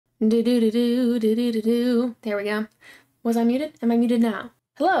Do do do do do do do do. There we go. Was I muted? Am I muted now?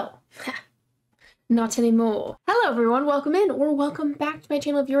 Hello. Not anymore. Hello everyone, welcome in or welcome back to my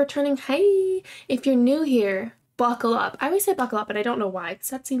channel if you're returning. Hey, if you're new here, buckle up. I always say buckle up, but I don't know why, because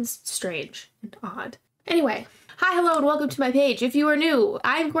that seems strange and odd. Anyway, hi, hello, and welcome to my page. If you are new,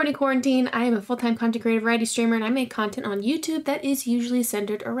 I'm CourtneyQuarantine. I am a full-time content creator, variety streamer, and I make content on YouTube that is usually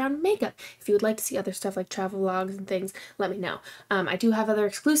centered around makeup. If you would like to see other stuff like travel vlogs and things, let me know. I do have other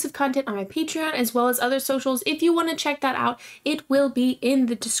exclusive content on my Patreon as well as other socials. If you want to check that out, it will be in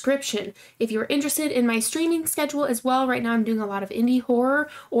the description. If you're interested in my streaming schedule as well, right now I'm doing a lot of indie horror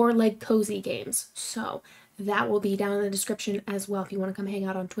or like cozy games. So that will be down in the description as well if you want to come hang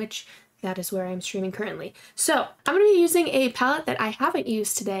out on Twitch. That is where I'm streaming currently. So I'm going to be using a palette that I haven't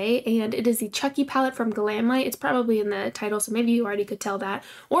used today, and it is the Chucky palette from GLAMLITE. It's probably in the title, so maybe you already could tell that.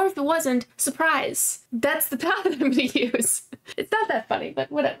 Or if it wasn't, surprise! That's the palette I'm going to use. It's not that funny,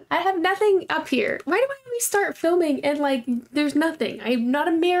 but whatever. I have nothing up here. Why do I always start filming and like there's nothing? I'm not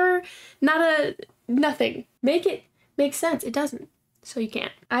a mirror, not a nothing. Make it make sense. It doesn't. So you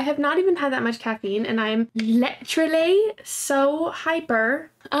can't. I have not even had that much caffeine and I'm literally so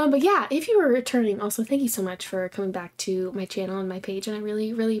hyper. But yeah, if you were returning, also thank you so much for coming back to my channel and my page, and I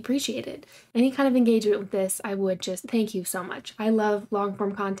really, really appreciate it. Any kind of engagement with this, I would just thank you so much. I love long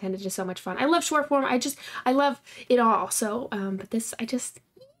form content. It's just so much fun. I love short form. I love it all. So, but this, I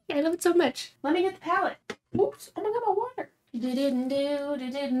love it so much. Let me get the palette. Oops, oh my God, my water.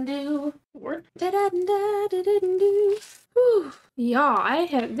 Whew. Y'all, it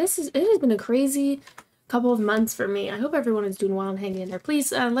has been a crazy couple of months for me. I hope everyone is doing well and hanging in there.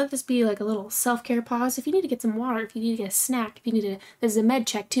 Please let this be like a little self-care pause. If you need to get some water, if you need to get a snack, if you need to, there's a med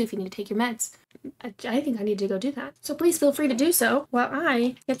check too if you need to take your meds. I think I need to go do that. So please feel free to do so while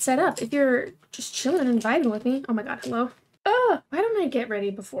I get set up. If you're just chilling and vibing with me. Oh my God, hello. Why don't I get ready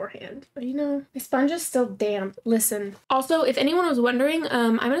beforehand? But you know, my sponge is still damp. Listen. Also, if anyone was wondering,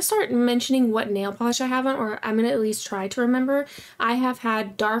 I'm going to start mentioning what nail polish I have on, or I'm going to at least try to remember. I have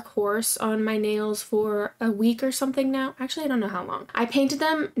had Dark Horse on my nails for a week or something now. Actually, I don't know how long. I painted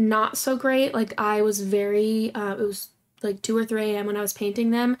them not so great. Like I was very, it was like 2 or 3 a.m. when I was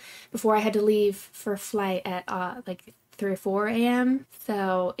painting them before I had to leave for a flight at like 3 or 4 a.m.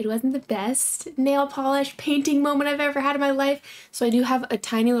 So it wasn't the best nail polish painting moment I've ever had in my life. So I do have a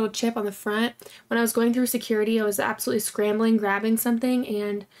tiny little chip on the front. When I was going through security, I was absolutely scrambling, grabbing something,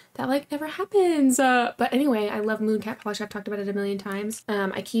 and that like never happens. But anyway, I love Mooncat polish. I've talked about it a million times.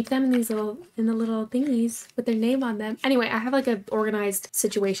 I keep them in these little thingies with their name on them. Anyway, I have like an organized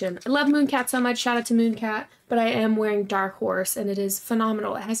situation. I love Mooncat so much. Shout out to Mooncat. But I am wearing Dark Horse and it is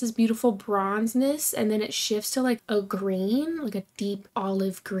phenomenal. It has this beautiful bronzeness and then it shifts to like a green, like a deep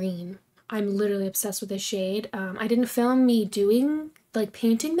olive green. I'm literally obsessed with this shade. I didn't film me doing like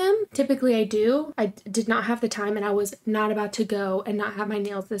painting them. Typically I do. I did not have the time and I was not about to go and not have my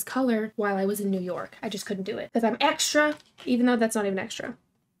nails this color while I was in New York. I just couldn't do it because I'm extra, even though that's not even extra.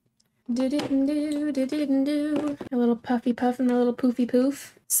 A little puffy puff and a little poofy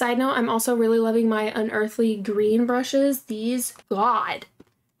poof. Side note, I'm also really loving my Unearthly green brushes. These, God,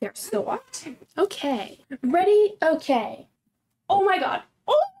 they're so hot. Okay, ready? Okay. Oh my God.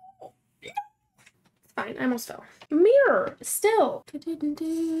 Oh, it's fine. I almost fell. Mirror, still.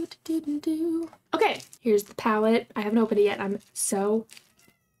 Okay, here's the palette. I haven't opened it yet. I'm so.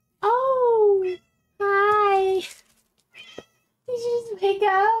 Oh, hi. Did you just wake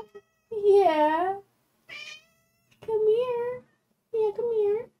up? Yeah. Come here. Yeah, come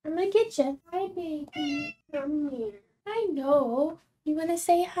here. I'm gonna get you. Hi, baby. Come here. I know. You wanna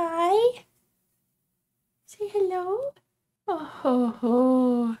say hi? Say hello? Oh, ho,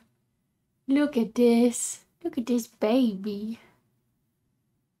 ho. Look at this. Look at this baby.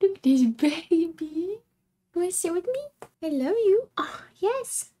 Look at this baby. You wanna sit with me? I love you. Oh,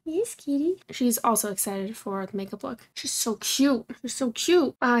 yes. Yes, kitty. She's also excited for the makeup look. She's so cute. She's so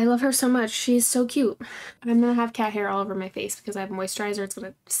cute. I love her so much. She's so cute. I'm gonna have cat hair all over my face because I have moisturizer. It's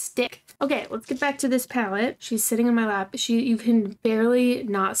gonna stick. Okay, let's get back to this palette. She's sitting on my lap. You can barely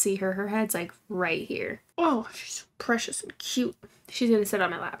not see her. Her head's like right here. Oh, she's so precious and cute. She's gonna sit on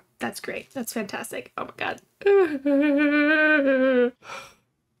my lap. That's great. That's fantastic. Oh my God.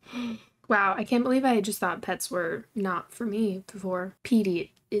 Wow, I can't believe I just thought pets were not for me before.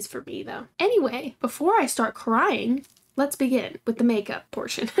 Petey is for me though. Anyway, before I start crying, let's begin with the makeup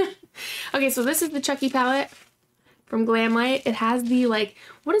portion. Okay, so this is the Chucky palette from GLAMLITE. It has the like,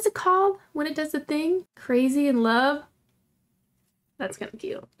 what is it called when it does the thing? Crazy in Love. That's kind of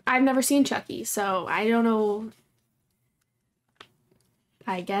cute. I've never seen Chucky, so I don't know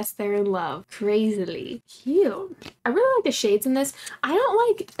I guess they're in love. Crazily cute. I really like the shades in this. I don't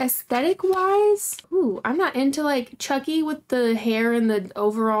like aesthetic wise. Ooh, I'm not into like Chucky with the hair and the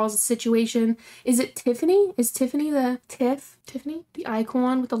overalls situation. Is it Tiffany? Is Tiffany the Tiffany? The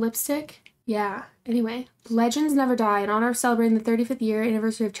icon with the lipstick? Yeah. Anyway, legends never die. In honor of celebrating the 35th year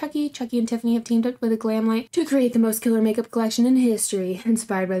anniversary of Chucky, Chucky and Tiffany have teamed up with a GLAMLITE to create the most killer makeup collection in history.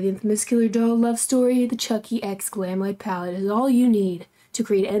 Inspired by the infamous killer doll love story, the Chucky X GLAMLITE palette is all you need to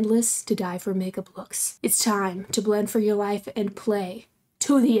create endless to die for makeup looks. It's time to blend for your life and play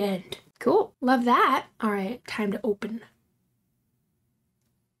to the end. Cool. Love that. All right, time to open.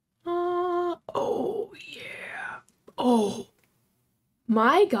 Oh yeah. Oh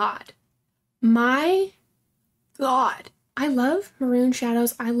my God. My God. I love maroon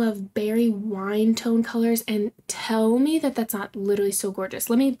shadows. I love berry wine tone colors, and tell me that that's not literally so gorgeous.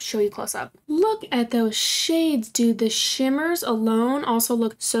 Let me show you close up. Look at those shades, dude. The shimmers alone also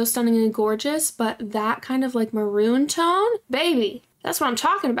look so stunning and gorgeous, but that kind of like maroon tone, baby, that's what I'm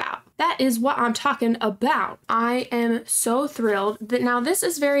talking about. That is what I'm talking about. I am so thrilled that now this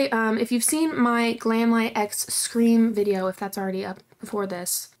is very, if you've seen my GLAMLITE X Scream video, if that's already up before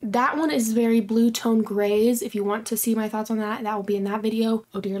this, that one is very blue tone grays. If you want to see my thoughts on that, that will be in that video.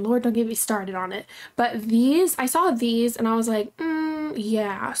 Oh dear Lord, don't get me started on it. But these, I saw these and I was like,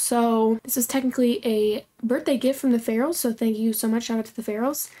 yeah. So this is technically a birthday gift from the Ferals, so thank you so much. Shout out to the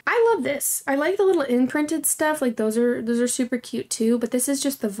Ferals. I love this. I like the little imprinted stuff. Like those are super cute too, but this is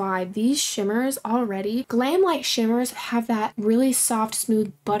just the vibe. These shimmers already, GLAMLITE shimmers have that really soft,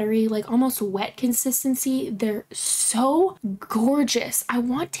 smooth, buttery, like almost wet consistency. They're so gorgeous. I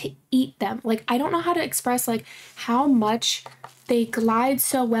want to eat them. Like I don't know how to express like how much they glide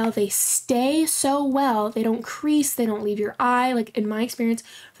so well, they stay so well, they don't crease, they don't leave your eye. Like in my experience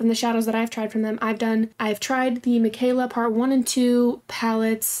from the shadows that I've tried from them, I've tried the Michaela part 1 and 2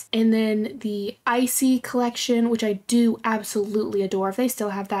 palettes, and then the Icy collection, which I do absolutely adore. If they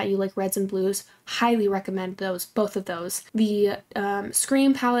still have that, you like reds and blues, highly recommend those, both of those. The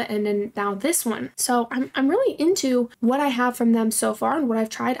Scream palette, and then now this one. So I'm really into what I have from them so far and what I've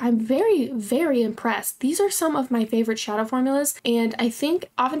tried. I'm very, very impressed. These are some of my favorite shadow formulas, and I think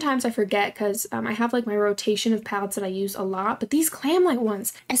oftentimes I forget because I have like my rotation of palettes that I use a lot, but these GLAMLITE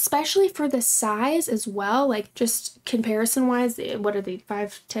ones, especially for the size as well, like just comparison wise, what are they,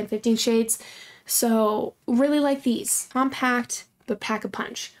 5, 10, 15 shades? So really like these. Compact, but pack a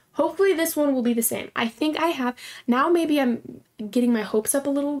punch. Hopefully this one will be the same. I think I have, now maybe I'm getting my hopes up a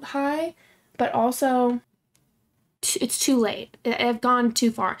little high, but also it's too late. I've gone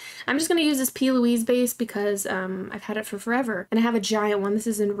too far. I'm just going to use this P. Louise base because I've had it for forever. And I have a giant one. This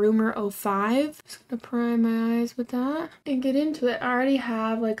is in Rumor 05. Just going to prime my eyes with that and get into it. I already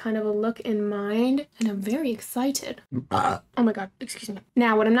have like kind of a look in mind and I'm very excited. Oh my God, excuse me.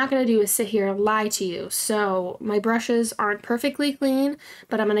 Now what I'm not going to do is sit here and lie to you. So my brushes aren't perfectly clean,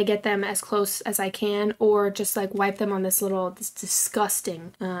 but I'm going to get them as close as I can, or just like wipe them on this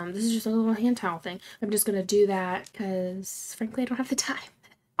disgusting, this is just a little hand towel thing. I'm just going to do that because frankly I don't have the time.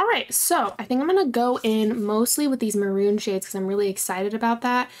 All right, so I think I'm gonna go in mostly with these maroon shades because I'm really excited about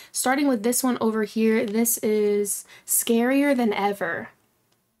that. Starting with this one over here, this is Scarier Than Ever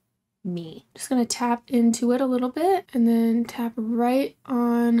Me. Just gonna tap into it a little bit and then tap right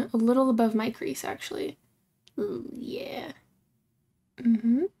on a little above my crease actually. Ooh, yeah.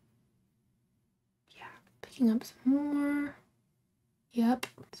 Yeah, picking up some more. Yep,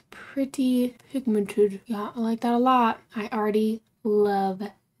 it's pretty pigmented. Yeah, I like that a lot. I already love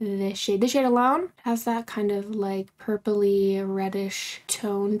this shade. This shade alone has that kind of like purpley reddish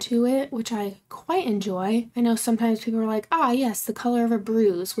tone to it, which I quite enjoy. I know sometimes people are like, ah, yes, the color of a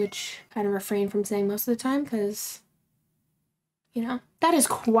bruise, which I kind of refrain from saying most of the time because, you know, that is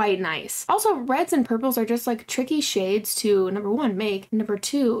quite nice. Also, reds and purples are just like tricky shades to, number one, make. Number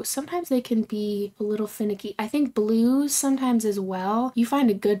two, sometimes they can be a little finicky. I think blues sometimes as well. You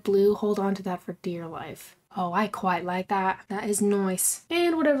find a good blue, hold on to that for dear life. Oh, I quite like that. That is nice.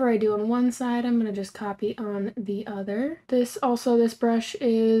 And whatever I do on one side, I'm gonna just copy on the other. This brush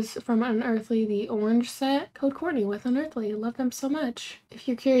is from Unearthly, the orange set. Code Courtney with Unearthly. Love them so much. If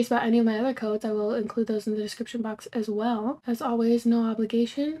you're curious about any of my other codes, I will include those in the description box as well. As always, no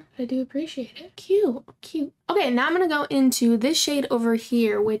obligation. I do appreciate it. Cute, cute. Okay, now I'm gonna go into this shade over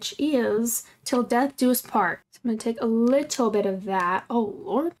here, which is Till Death Do Us Part. So I'm gonna take a little bit of that. Oh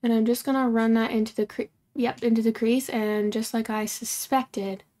Lord. And I'm just gonna run that into the into the crease, and just like I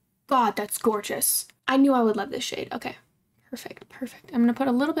suspected, God, that's gorgeous. I knew I would love this shade. Okay, perfect, perfect. I'm gonna put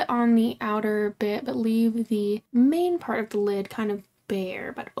a little bit on the outer bit, but leave the main part of the lid kind of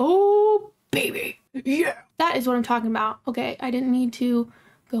bare. But oh baby. Yeah. That is what I'm talking about. Okay, I didn't need to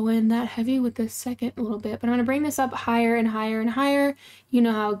go in that heavy with the second little bit, but I'm gonna bring this up higher and higher and higher. You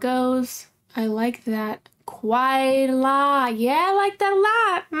know how it goes. I like that quite a lot. Yeah, I like that a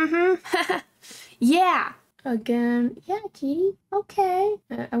lot. Yeah. Again. Yeah, kitty. Okay.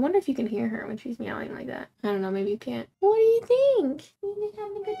 I wonder if you can hear her when she's meowing like that. I don't know, maybe you can't. What do you think? You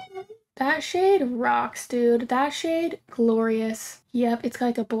having a good time? That shade rocks, dude. That shade, glorious. Yep, it's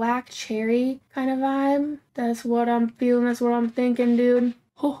like a black cherry kind of vibe. That's what I'm feeling. That's what I'm thinking, dude.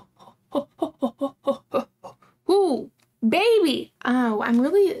 Ooh, baby. Oh, I'm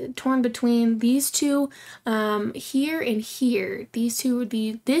really torn between these two here and here. These two would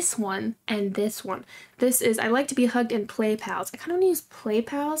be this one and this one. This is I like to be hugged in Play Pals. I kind of want to use Play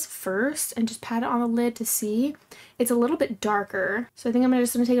Pals first and just pat it on the lid to see. It's a little bit darker, so I think I'm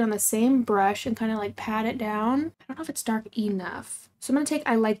just gonna take it on the same brush and kind of like pat it down. I don't know if it's dark enough, so I'm gonna take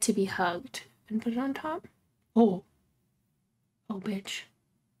I like to be hugged and put it on top. Oh bitch.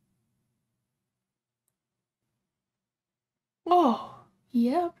 Oh,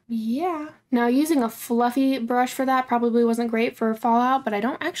 yep, yeah. Now using a fluffy brush for that probably wasn't great for fallout, but I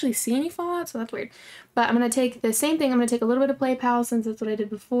don't actually see any fallout, so that's weird. But I'm gonna take the same thing. I'm gonna take a little bit of Play Pal since that's what I did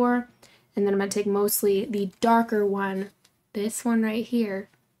before, and then I'm gonna take mostly the darker one, this one right here,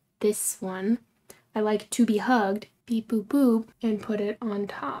 this one. I like to be hugged, beep boop boop, and put it on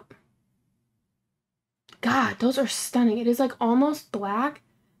top. God, those are stunning. It is like almost black.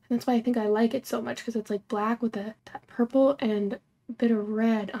 That's why I think I like it so much, because it's like black with that purple and a bit of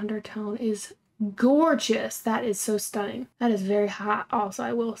red undertone is gorgeous. That is so stunning. That is very hot also,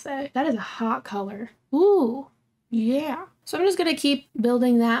 I will say. That is a hot color. Ooh, yeah. So I'm just going to keep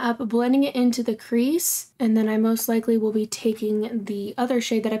building that up, blending it into the crease, and then I most likely will be taking the other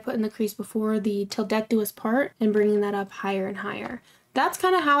shade that I put in the crease before, the Till Death Do Us Part, and bringing that up higher and higher. That's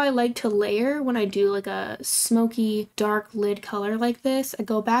kind of how I like to layer when I do like a smoky dark lid color like this. I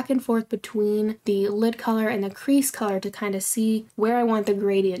go back and forth between the lid color and the crease color to kind of see where I want the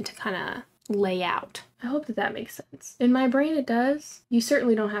gradient to kind of lay out. I hope that makes sense. In my brain it does. You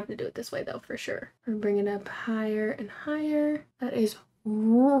certainly don't have to do it this way though, for sure. I'm bringing it up higher and higher. That is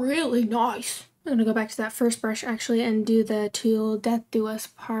really nice. I'm gonna go back to that first brush actually and do the Till Death Do Us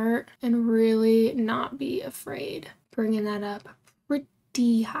Part and really not be afraid. Bringing that up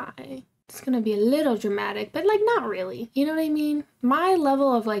pretty high. It's gonna be a little dramatic, but like not really. You know what I mean? My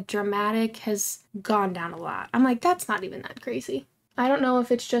level of like dramatic has gone down a lot. I'm like, that's not even that crazy. I don't know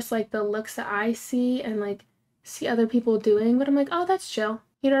if it's just like the looks that I see and like see other people doing, but I'm like, oh, that's chill.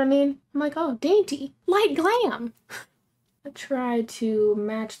 You know what I mean? I'm like, oh, dainty, light glam. I try to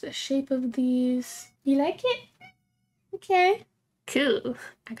match the shape of these. You like it? Okay. Cool.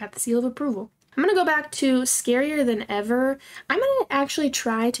 I got the seal of approval. I'm gonna go back to Scarier Than Ever. I'm gonna actually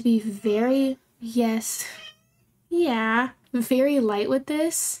try to be very, very light with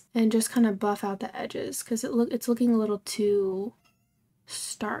this and just kind of buff out the edges because it's looking a little too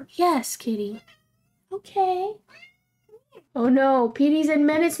stark. Yes, kitty. Okay. Oh no, Petey's in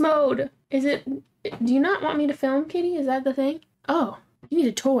menace mode. Is it, do you not want me to film, kitty? Is that the thing? Oh, you need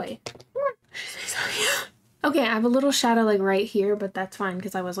a toy. Okay, I have a little shadow like right here, but that's fine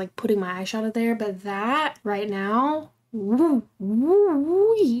because I was like putting my eyeshadow there. But that right now,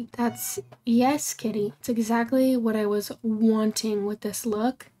 that's, yes, kitty. It's exactly what I was wanting with this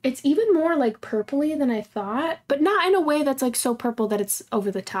look. It's even more like purpley than I thought, but not in a way that's like so purple that it's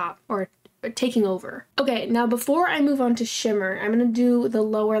over the top or taking over. Okay, now before I move on to shimmer, I'm gonna do the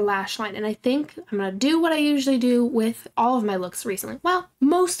lower lash line, and I think I'm gonna do what I usually do with all of my looks recently. Well,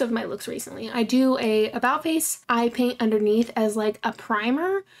 most of my looks recently. I do a about face eye paint underneath as like a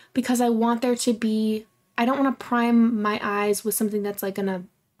primer because I want there to be, I don't want to prime my eyes with something that's like gonna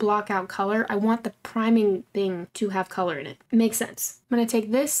block out color. I want the priming thing to have color in it. Makes sense. I'm gonna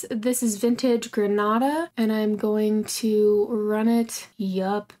take this is vintage Granada, and I'm going to run it.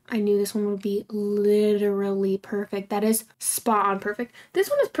 Yup, I knew this one would be literally perfect. That is spot on perfect.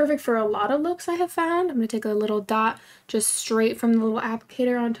 This one is perfect for a lot of looks I have found. I'm gonna take a little dot just straight from the little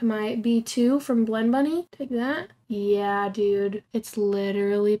applicator onto my B2 from Blend Bunny. Take that. Yeah, dude, it's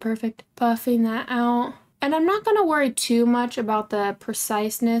literally perfect. Buffing that out. And I'm not going to worry too much about the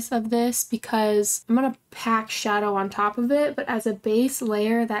preciseness of this because I'm going to pack shadow on top of it, but as a base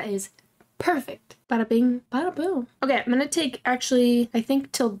layer, that is perfect. Bada bing, bada boom. Okay, I'm going to take actually, I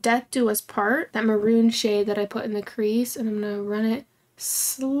think Till Death Do Us Part, that maroon shade that I put in the crease, and I'm going to run it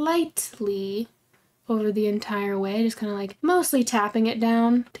slightly over the entire way, just kind of like mostly tapping it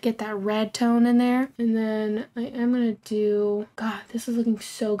down to get that red tone in there. And then I am going to do, God, this is looking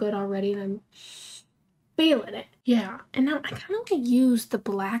so good already, and I'm feeling it. Yeah, and now I kind of want to use the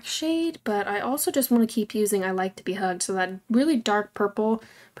black shade, but I also just want to keep using I Like to Be Hugged. So that really dark purple,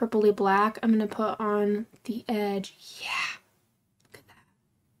 purpley black, I'm going to put on the edge. Yeah, look at that.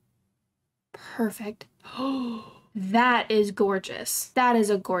 Perfect. Oh, that is gorgeous. That is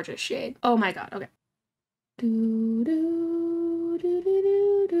a gorgeous shade. Oh my god, okay.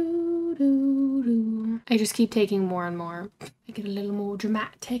 I just keep taking more and more. I get a little more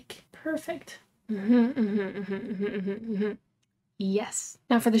dramatic. Perfect. Yes.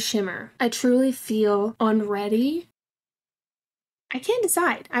 Now for the shimmer. I truly feel unready. I can't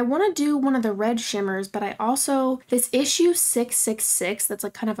decide. I want to do one of the red shimmers, but I also, this issue 666, that's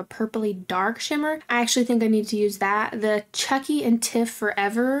like kind of a purpley dark shimmer. I actually think I need to use that. The Chucky and Tiff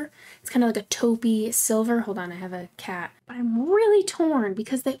Forever. It's kind of like a taupey silver. Hold on, I have a cat. But I'm really torn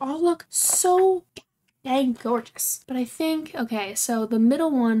because they all look so dang gorgeous. But I think, okay, so the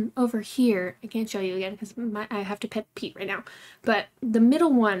middle one over here, I can't show you again because I have to pet Pete right now. But the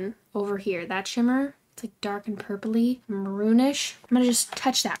middle one over here, that shimmer, it's like dark and purpley, maroonish. I'm gonna just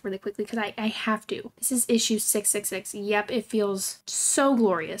touch that really quickly because I have to. This is issue 666. Yep, it feels so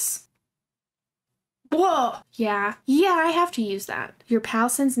glorious. Whoa! Yeah, I have to use that. Your Pal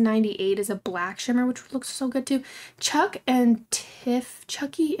Since 98 is a black shimmer, which looks so good too. Chucky and Tiff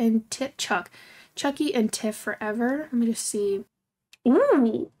Forever. Let me just see.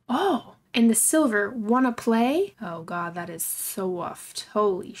 Ooh! Oh! And the silver, Wanna Play? Oh god, that is soft.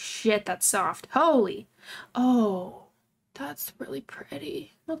 Holy shit, that's soft. Holy! Oh, that's really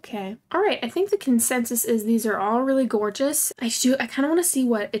pretty. Okay. Alright, I think the consensus is these are all really gorgeous. I kind of want to see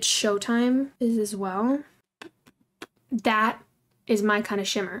what its showtime is as well. That is my kind of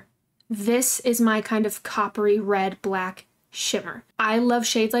shimmer. This is my kind of coppery red black shimmer. I love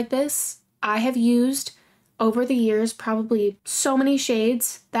shades like this. I have used over the years probably so many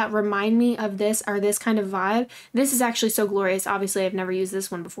shades that remind me of this or this kind of vibe. This is actually so glorious. Obviously, I've never used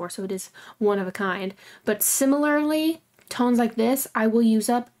this one before, so it is one of a kind. But similarly, tones like this, I will use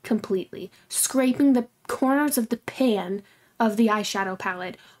up completely, scraping the corners of the pan of the eyeshadow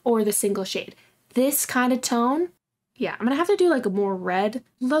palette or the single shade. This kind of tone, yeah, I'm gonna have to do like a more red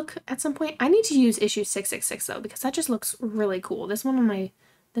look at some point. I need to use issue 666 though, because that just looks really cool. This one,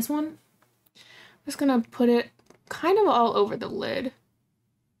 I'm just gonna put it kind of all over the lid.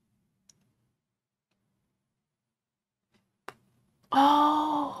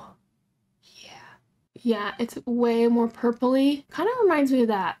 Oh, yeah. Yeah, it's way more purpley. Kind of reminds me of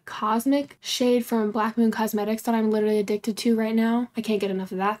that cosmic shade from Black Moon Cosmetics that I'm literally addicted to right now. I can't get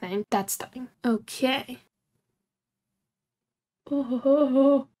enough of that thing. That's stunning. Okay.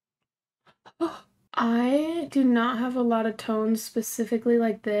 Oh. I do not have a lot of tones specifically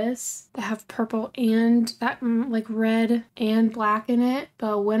like this that have purple and that like red and black in it,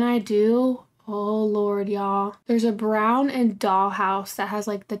 but when I do, oh lord, y'all, there's a brown and Dollhouse that has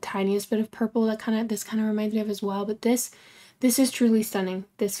like the tiniest bit of purple that this kind of reminds me of as well, but this is truly stunning.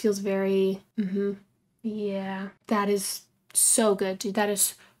 This feels very yeah, that is so good, dude. That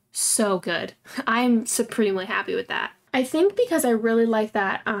is so good. I'm supremely happy with that. I think because I really like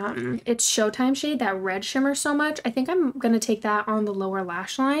that it's Showtime shade, that red shimmer so much, I think I'm going to take that on the lower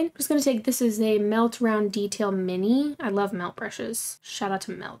lash line. I'm just going to take, this is a Melt Round Detail Mini. I love Melt brushes. Shout out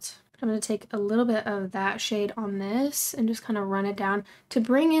to Melt. I'm going to take a little bit of that shade on this and just kind of run it down to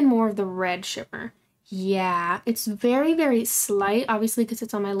bring in more of the red shimmer. Yeah, it's very, very slight, obviously because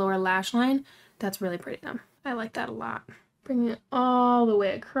it's on my lower lash line. That's really pretty though. I like that a lot. Bring it all the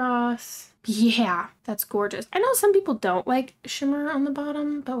way across. Yeah, that's gorgeous. I know some people don't like shimmer on the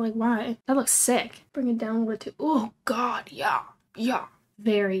bottom, but like, why? That looks sick. Bring it down a little too. Oh god, yeah.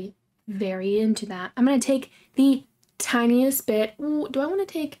 Very, very into that. I'm gonna take the tiniest bit. Ooh, do I want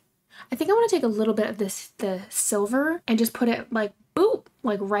to take, I think I want to take a little bit of the silver and just put it like, boop,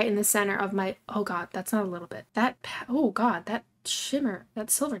 like right in the center of my, oh god, that's not a little bit. Oh god, that shimmer,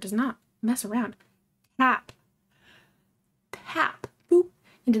 that silver does not mess around. Tap, boop,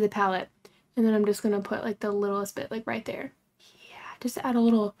 into the palette. And then I'm just gonna put like the littlest bit like right there. Yeah, just to add a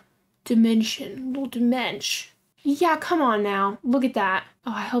little dimension, Yeah, come on now. Look at that.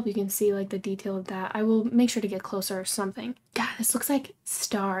 Oh, I hope you can see like the detail of that. I will make sure to get closer or something. God, this looks like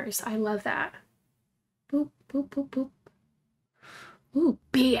stars. I love that. Boop, boop, boop, boop. Ooh,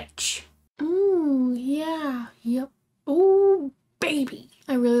 bitch. Ooh, yeah, yep. Ooh, baby.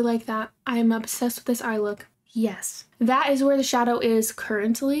 I really like that. I'm obsessed with this eye look. Yes, that is where the shadow is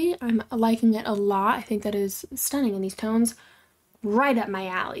currently. I'm liking it a lot. I think that is stunning in these tones. Right up my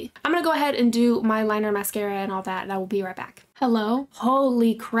alley. I'm gonna go ahead and do my liner, mascara, and all that, and I will be right back. Hello?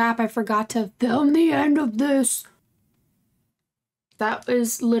 Holy crap, I forgot to film the end of this. That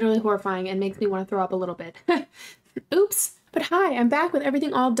is literally horrifying and makes me want to throw up a little bit. Oops. But hi, I'm back with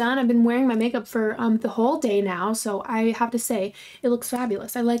everything all done. I've been wearing my makeup for the whole day now, so I have to say, it looks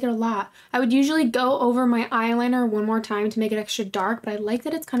fabulous. I like it a lot. I would usually go over my eyeliner one more time to make it extra dark, but I like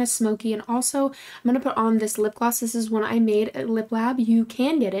that it's kind of smoky. And also, I'm going to put on this lip gloss. This is one I made at Lip Lab. You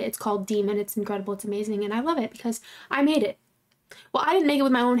can get it. It's called Demon. It's incredible. It's amazing, and I love it because I made it. Well, I didn't make it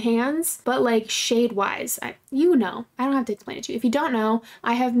with my own hands, but like shade-wise, you know, I don't have to explain it to you. If you don't know,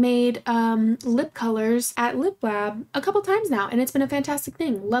 I have made lip colors at Lip Lab a couple times now, and it's been a fantastic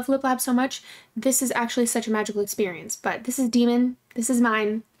thing. Love Lip Lab so much. This is actually such a magical experience, but this is Demon. This is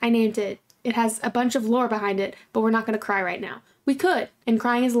mine. I named it. It has a bunch of lore behind it, but we're not going to cry right now. We could, and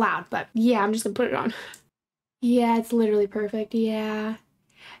crying is loud, but yeah, I'm just going to put it on. Yeah, it's literally perfect. Yeah.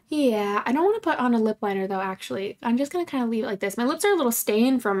 Yeah, I don't want to put on a lip liner though, actually. I'm just gonna kind of leave it like this. My lips are a little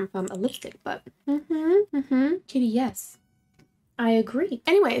stained from a lipstick, but Kitty, yes. I agree.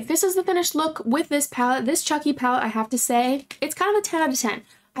 Anyway, this is the finished look with this palette. This Chucky palette, I have to say, it's kind of a 10 out of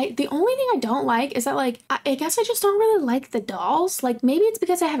 10. The only thing I don't like is that, like, I guess I just don't really like the dolls. Like, maybe it's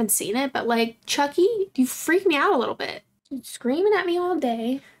because I haven't seen it, but like, Chucky, you freak me out a little bit. You're screaming at me all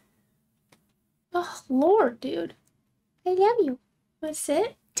day. Oh, Lord, dude. I love you. Wanna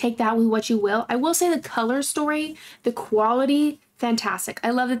sit? Take that with what you will. I will say the color story, the quality, fantastic. I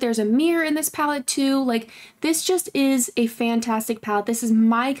love that there's a mirror in this palette too. Like, this just is a fantastic palette. This is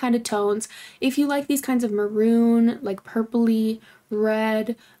my kind of tones. If you like these kinds of maroon, like purpley,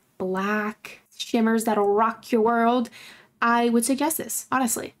 red, black, shimmers that'll rock your world, I would suggest this,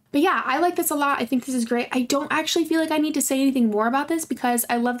 honestly. But yeah, I like this a lot. I think this is great. I don't actually feel like I need to say anything more about this because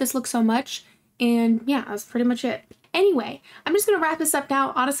I love this look so much. And yeah, that's pretty much it. Anyway, I'm just going to wrap this up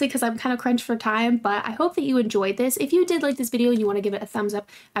now, honestly, because I'm kind of crunched for time, but I hope that you enjoyed this. If you did like this video and you want to give it a thumbs up,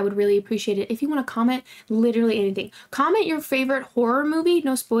 I would really appreciate it. If you want to comment literally anything, comment your favorite horror movie,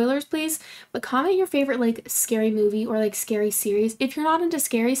 no spoilers, please, but comment your favorite like scary movie or like scary series. If you're not into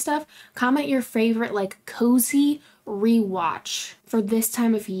scary stuff, comment your favorite like cozy rewatch for this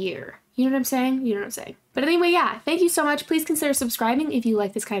time of year. You know what I'm saying? You know what I'm saying. But anyway, yeah, thank you so much. Please consider subscribing if you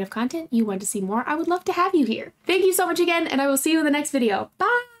like this kind of content. You want to see more, I would love to have you here. Thank you so much again, and I will see you in the next video.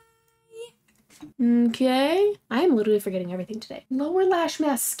 Bye! Okay. I am literally forgetting everything today. Lower lash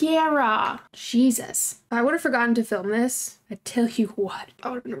mascara. Jesus. If I would have forgotten to film this, I tell you what. I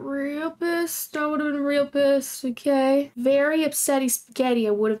would have been real pissed. I would have been real pissed, okay? Very upsetty spaghetti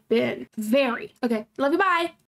I would have been. Very. Okay, love you, bye!